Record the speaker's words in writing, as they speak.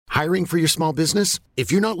Hiring for your small business?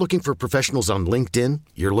 If you're not looking for professionals on LinkedIn,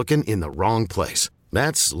 you're looking in the wrong place.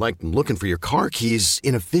 That's like looking for your car keys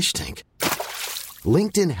in a fish tank.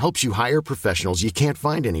 LinkedIn helps you hire professionals you can't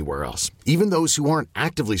find anywhere else, even those who aren't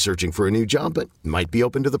actively searching for a new job but might be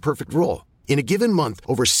open to the perfect role. In a given month,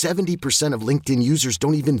 over 70% of LinkedIn users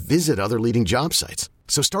don't even visit other leading job sites.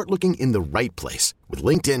 So start looking in the right place. With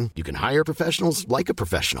LinkedIn, you can hire professionals like a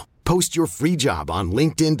professional. Post your free job on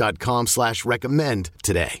linkedin.com/recommend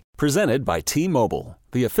today. Presented by T-Mobile,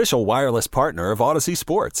 the official wireless partner of Odyssey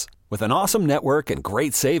Sports. With an awesome network and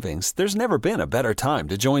great savings, there's never been a better time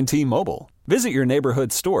to join T-Mobile. Visit your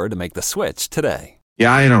neighborhood store to make the switch today.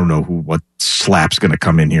 Yeah, I don't know what slap's going to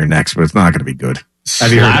come in here next, but it's not going to be good.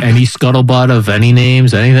 Have you heard any scuttlebutt of any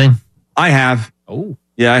names, anything? I have. Oh.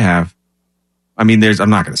 Yeah, I have. I mean, I'm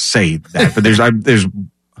not going to say that, but there's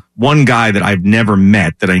one guy that I've never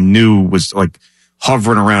met that I knew was like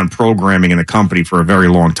hovering around programming in the company for a very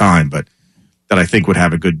long time, but that I think would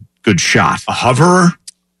have a good shot. A hoverer?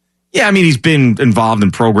 Yeah, I mean, he's been involved in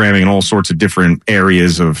programming in all sorts of different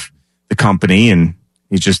areas of the company, and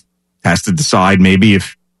he just has to decide maybe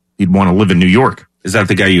if he'd want to live in New York. Is that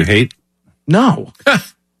the guy you hate? No.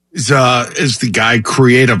 Is the guy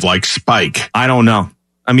creative like Spike? I don't know.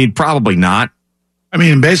 I mean, probably not. I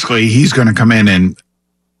mean, basically, he's going to come in and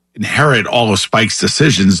inherit all of Spike's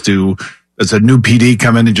decisions. Does a new PD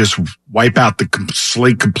come in and just wipe out the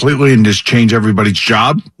slate completely and just change everybody's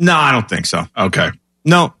job? No, I don't think so. Okay.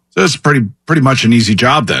 No. So it's pretty much an easy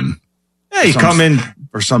job then. Yeah, you come in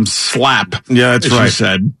for some slap. Yeah, that's right. You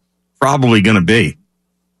said. Probably going to be.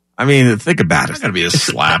 I mean, think about it. It's going to be a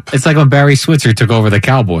slap. It's like when Barry Switzer took over the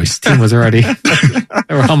Cowboys. Team was already, they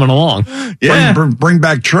were humming along. Yeah. Bring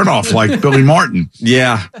back Chernoff like Billy Martin.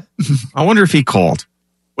 Yeah. I wonder if he called.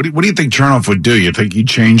 What do you think Chernoff would do? You think he'd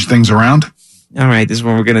change things around? All right, this is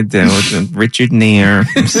what we're going to do. It's Richard Neer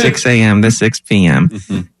from 6 a.m. to 6 p.m.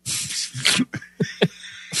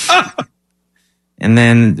 And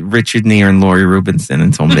then Richard Neer and Lori Rubinson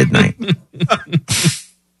until midnight.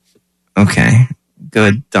 Okay.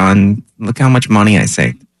 Good, done. Look how much money I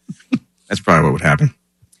saved. That's probably what would happen.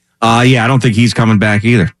 Yeah, I don't think he's coming back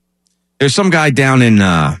either. There's some guy down in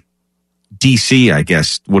D.C., I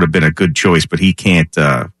guess, would have been a good choice, but he can't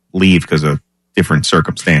leave because of different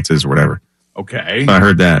circumstances or whatever. Okay. I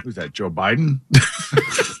heard that. Who's that, Joe Biden?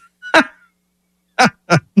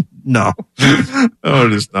 No. Oh,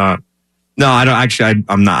 it is not. No, I don't actually.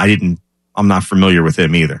 I'm not familiar with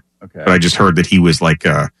him either. Okay. But I just heard that he was like,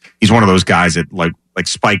 he's one of those guys that like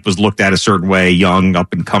Spike was looked at a certain way, young,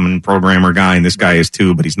 up and coming programmer guy, and this guy is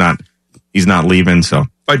too, but he's not leaving. So,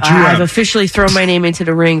 but I've officially thrown my name into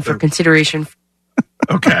the ring for consideration.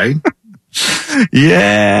 Okay.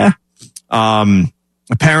 Yeah.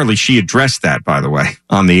 Apparently she addressed that, by the way,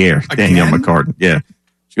 on the air. Again? Danielle McCartan. Yeah.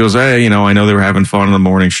 She goes, hey, I know they were having fun on the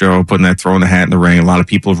morning show, throwing the hat in the ring. A lot of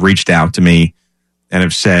people have reached out to me and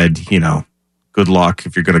have said, good luck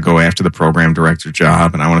if you're going to go after the program director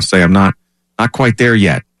job. And I want to say I'm not quite there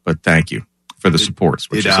yet, but thank you for the support.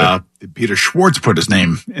 Did Peter Schwartz put his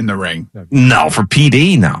name in the ring? No, for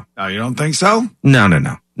PD, no. No, you don't think so? No. No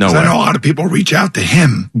way. I know a lot of people reach out to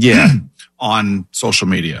him. Yeah. On social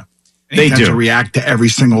media. And they he tends do. to react to every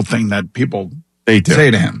single thing that people say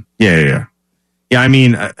to him. Yeah. Yeah, I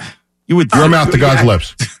mean, you would throw him out to God's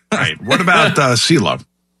lips. Right. What about CeeLo?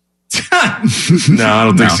 No, I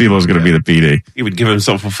don't think CeeLo's going to be the PD. He would give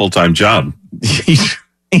himself a full-time job. He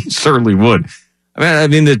certainly would. I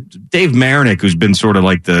mean, the Dave Marinick, who's been sort of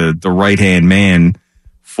like the right-hand man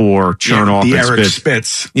for Chernoff the and Eric Spitz.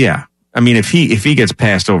 Spitz. Yeah. I mean, if he gets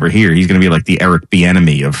passed over here, he's going to be like the Eric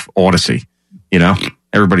Bieniemy of Odyssey.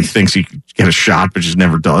 Everybody thinks he could get a shot, but just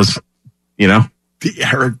never does. The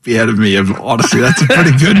Eric Bieniemy of Odyssey. That's a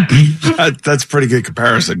pretty good. That's a pretty good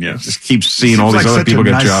comparison. Yeah, just keeps seeing all these other people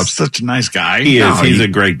get jobs. Such a nice guy. He is. He's a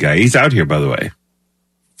great guy. He's out here, by the way.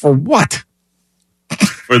 For what?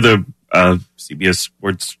 For the CBS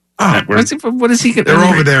Sports Network. What is he? They're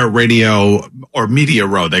over there, Radio or Media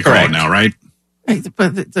Row. They call it now, right?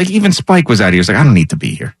 But like even Spike was out here. He's like, I don't need to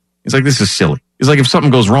be here. He's like, this is silly. He's like, if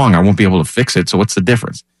something goes wrong, I won't be able to fix it. So what's the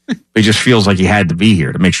difference? But he just feels like he had to be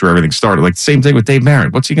here to make sure everything started. Like the same thing with Dave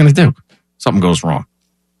Barrett. What's he going to do? Something goes wrong.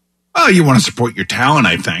 Oh, you want to support your talent,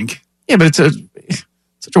 I think. Yeah, but it's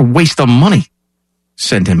such a waste of money.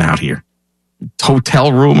 Send him out here.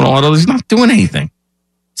 Hotel room and all that. He's not doing anything.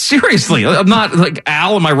 Seriously, I'm not like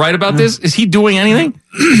Al. Am I right about this? Is he doing anything?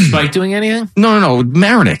 Spike doing anything? No.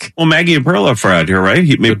 Marinick. Well, Maggie and Perloff are out here, right?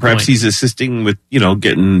 Perhaps he's assisting with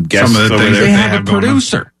getting guests Some of the over things there. They have a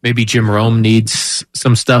producer. Maybe Jim Rome needs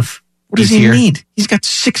some stuff. What does he need? He's got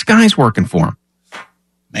 6 guys working for him.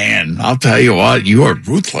 Man, I'll tell you what, you are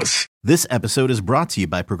ruthless. This episode is brought to you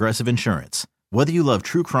by Progressive Insurance. Whether you love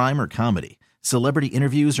true crime or comedy, celebrity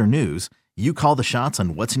interviews or news, you call the shots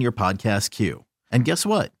on what's in your podcast queue. And guess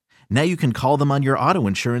what? Now you can call them on your auto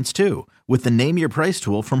insurance too with the Name Your Price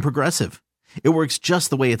tool from Progressive. It works just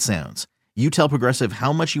the way it sounds. You tell Progressive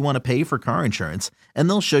how much you want to pay for car insurance, and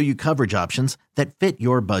they'll show you coverage options that fit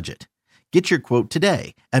your budget. Get your quote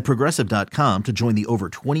today at Progressive.com to join the over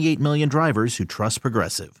 28 million drivers who trust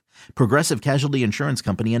Progressive. Progressive Casualty Insurance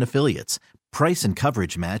Company and Affiliates. Price and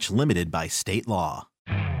coverage match limited by state law.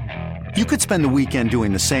 You could spend the weekend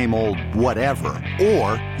doing the same old whatever,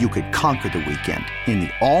 or you could conquer the weekend in the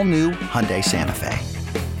all-new Hyundai Santa Fe.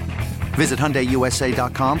 Visit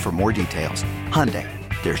HyundaiUSA.com for more details. Hyundai,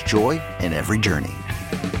 there's joy in every journey.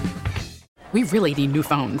 We really need new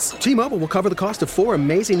phones. T-Mobile will cover the cost of 4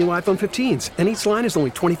 amazing new iPhone 15s, and each line is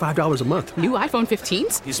only $25 a month. New iPhone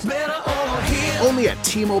 15s? It's better over here. Only at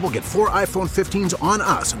T-Mobile, get 4 iPhone 15s on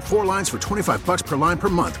us and 4 lines for $25 per line per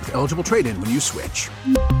month with eligible trade-in when you switch.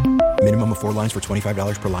 Minimum of 4 lines for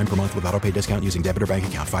 $25 per line per month with autopay discount using debit or bank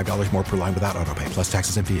account. $5 more per line without autopay, plus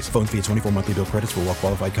taxes and fees. Phone fee at 24 monthly bill credits for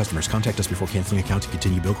well-qualified customers. Contact us before canceling account to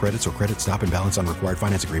continue bill credits or credit stop and balance on required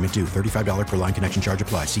finance agreement due. $35 per line connection charge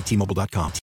applies. See T-Mobile.com.